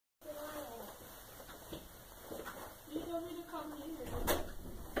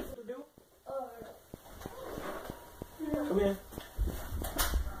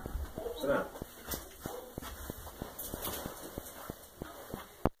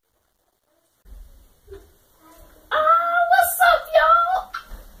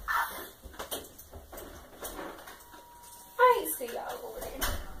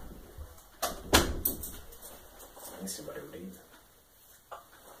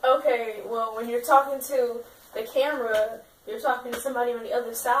Okay, well, when you're talking to the camera, you're talking to somebody on the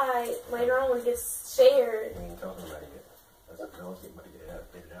other side. Later on, when it gets shared. You ain't talking about it yet. That's what I was getting ready to get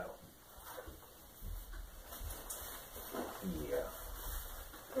it out. Yeah.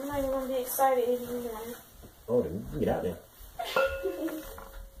 I'm not even going to be excited anymore. Oh, then you can get out there.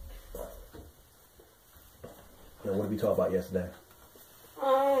 Now, what did we talk about yesterday?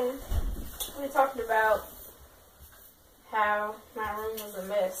 We talked about how my room was a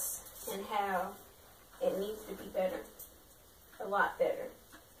mess and how it needs to be better. A lot better.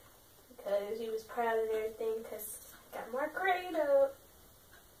 Because you was proud of everything because I got my grade up.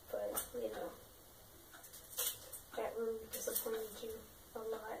 But, you know, that room disappointed you a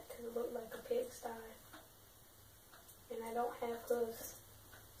lot because it looked like a pigsty. And I don't have hooves,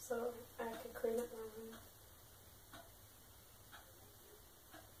 so I can clean up my room.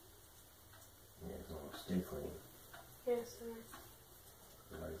 Yeah, it's gonna stay clean. Yes, sir.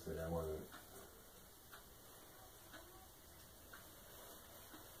 Like I said, I wasn't.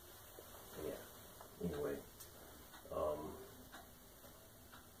 Yeah. Anyway,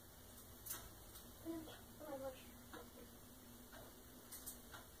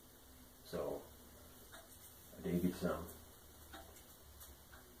 so I did get some.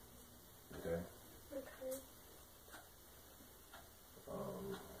 Okay. Okay.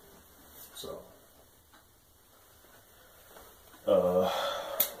 So. What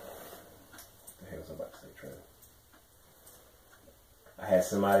the hell was I about to say, Trent? I had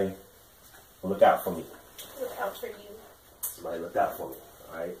somebody look out for me. Look out for you. Somebody look out for me,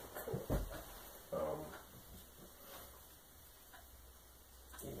 alright? Cool.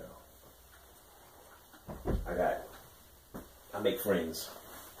 You know, I make friends.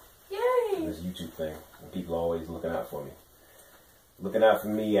 Yay! This YouTube thing. And people are always looking out for me. Looking out for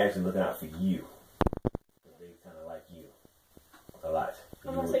me, actually looking out for you. They kind of like you. A lot.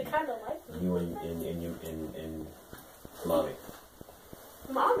 I'm gonna say kind of like me. You and mommy.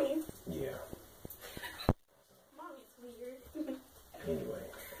 Mommy? Yeah. Mommy's weird. Anyway.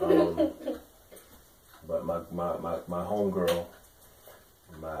 But my homegirl,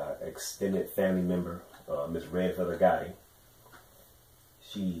 my extended family member, Miss Red Feather Gotti,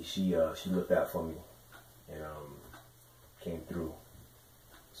 she looked out for me and came through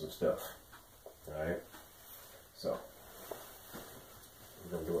some stuff. Alright? So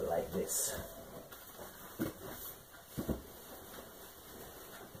we're gonna do it like this.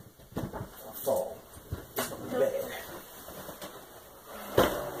 I'll fall. Bad.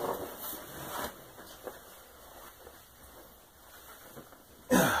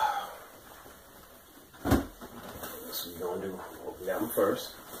 So we're gonna do open that one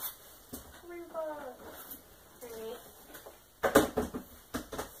first.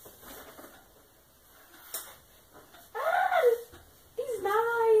 He's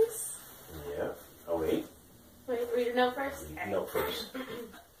nice. Yeah. Oh wait. Wait, read your note first? Read the note first.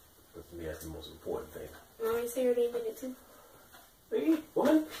 But to me that's the most important thing. You want me to say your name in it too? Hey,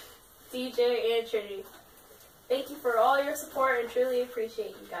 woman. DJ and Trinity. Thank you for all your support and truly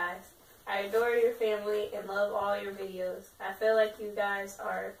appreciate you guys. I adore your family and love all your videos. I feel like you guys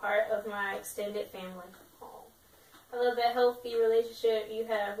are a part of my extended family. Aww. I love that healthy relationship you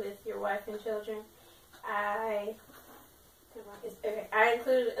have with your wife and children. I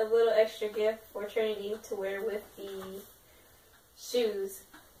included a little extra gift for Trinity to wear with the shoes.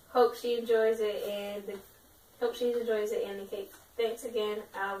 Hope she enjoys it and the cakes. Thanks again.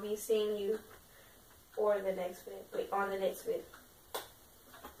 I'll be seeing you on the next vid.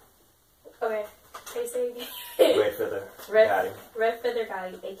 Okay. Hey, say it again. Red Feather Gotti. Red Feather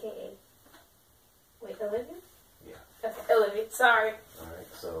Gotti, aka. Wait, Olivia? Yeah. Okay, Olivia. Sorry. Alright,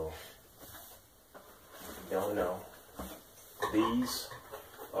 so if you don't know, these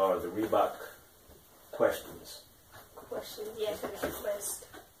are the Reebok questions. Questions, yes, request.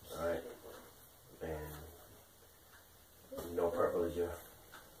 Alright. And you know purple is your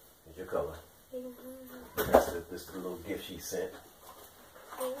color. Mm-hmm. This is the little gift she sent.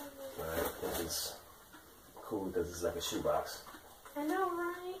 Alright, this is cool because it's like a shoebox. I know,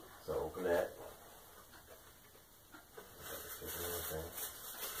 right? So open that.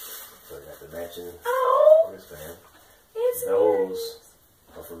 So you got the matching wristband. Those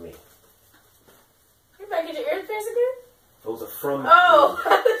are for me. You might get your ears pierced again? Those are from Oh, me. I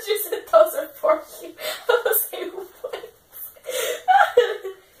thought you said those are for you. I was saying what?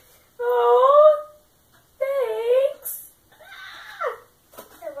 Oh, thanks.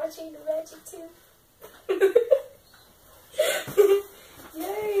 I'm watching the magic too.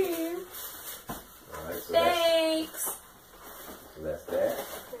 Yay. Alright, so Thanks. that's that.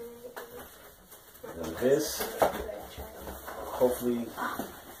 And this, hopefully,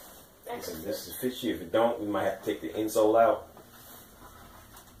 Listen, this is fit you. If it don't, we might have to take the insole out.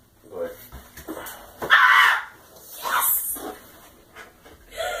 But yes!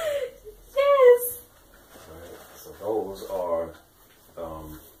 Yes! Alright, so those are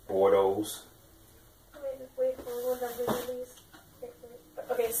Bordeaux's. Wait, what number are these?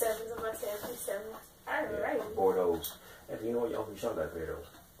 Okay, 7s. I'm about to say 7s. Alright. Yeah, Bordeaux's. And you know what? Uncle Sean got a pair of those.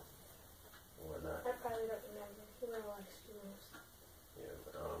 And whatnot. I probably don't remember. He never likes jewels. Yeah,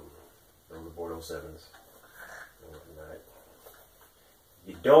 but, those are Bordeaux 7s. And whatnot.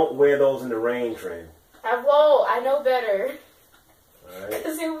 You don't wear those in the rain, Trent. I won't. I know better. Alright.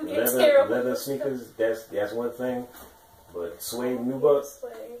 Because it would get terrible. Leather sneakers, that's one thing. But suede nubucks,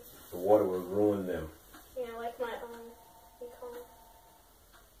 the water will ruin them. Yeah, like my you call it?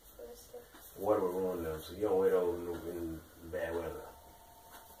 Water will ruin them, so you don't wear those in bad weather.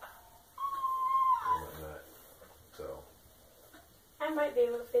 And whatnot. So. I might be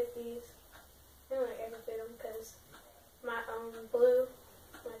able to fit these. I don't think I can fit them because my blue,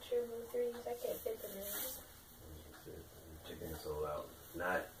 my true blue 3s, I can't fit them in. Chicken is sold out.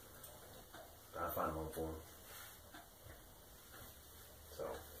 Not. I'll find one for them. So.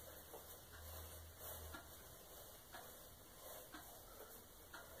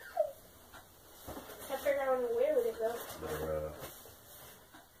 I figured out what to wear with it though.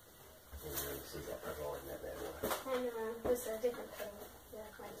 See that purple in that bad boy. I know, it's a different color. Yeah,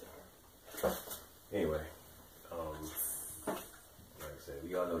 I might keep it. Anyway, like I said,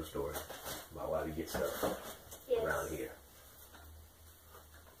 we all know the story about why we get stuff around here.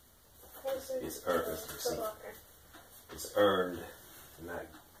 It's earned. It's earned,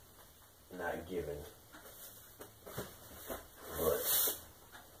 not given. But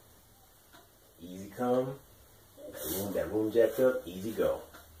easy come, that room jacked up, easy go.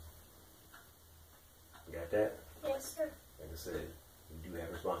 You got that? Yes, sir. Like I said, we do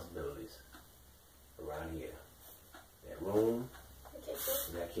have responsibilities around here. That room, and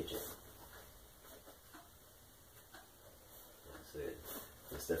that kitchen. Like I said,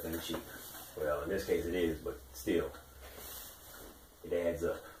 this stuff ain't cheap. Well, in this case it is, but still, it adds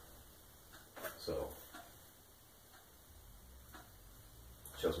up. So,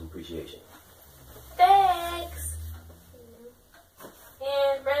 show some appreciation. Thanks!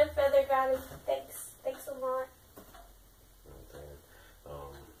 And Red Feather got it. Thanks a lot.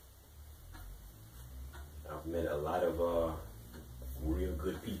 I've met a lot of real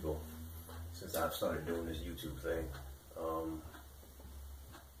good people since I've started doing this YouTube thing.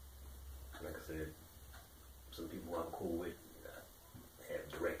 Like I said, some people I'm cool with,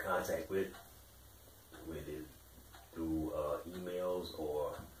 have direct contact with it through emails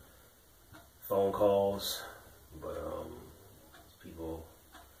or phone calls, but people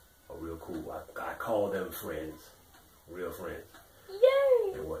are real cool. I call them friends, real friends.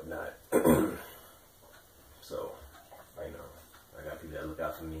 Yay! And whatnot. So, I know, I got people that look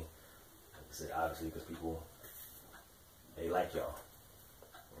out for me. Like I said, obviously, because people, they like y'all.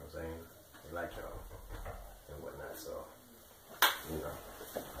 You know what I'm saying? They like y'all and whatnot. So, you know,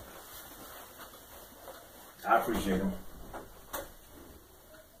 I appreciate them.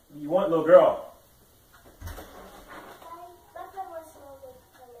 You want, little girl?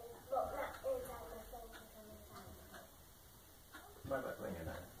 Bye bye, playing at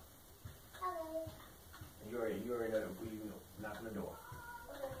night. You already know that we knock on the door.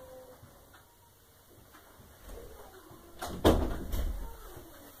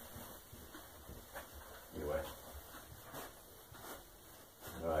 Anyway.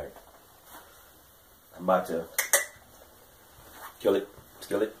 Alright. I'm about to kill it.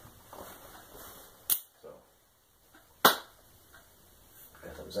 So.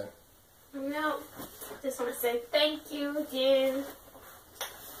 That's what I'm saying? No. Just want to say thank you again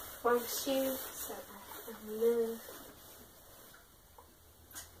for the shoes. Love.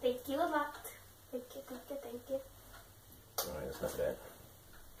 Thank you a lot. Thank you. Alright, that's not bad.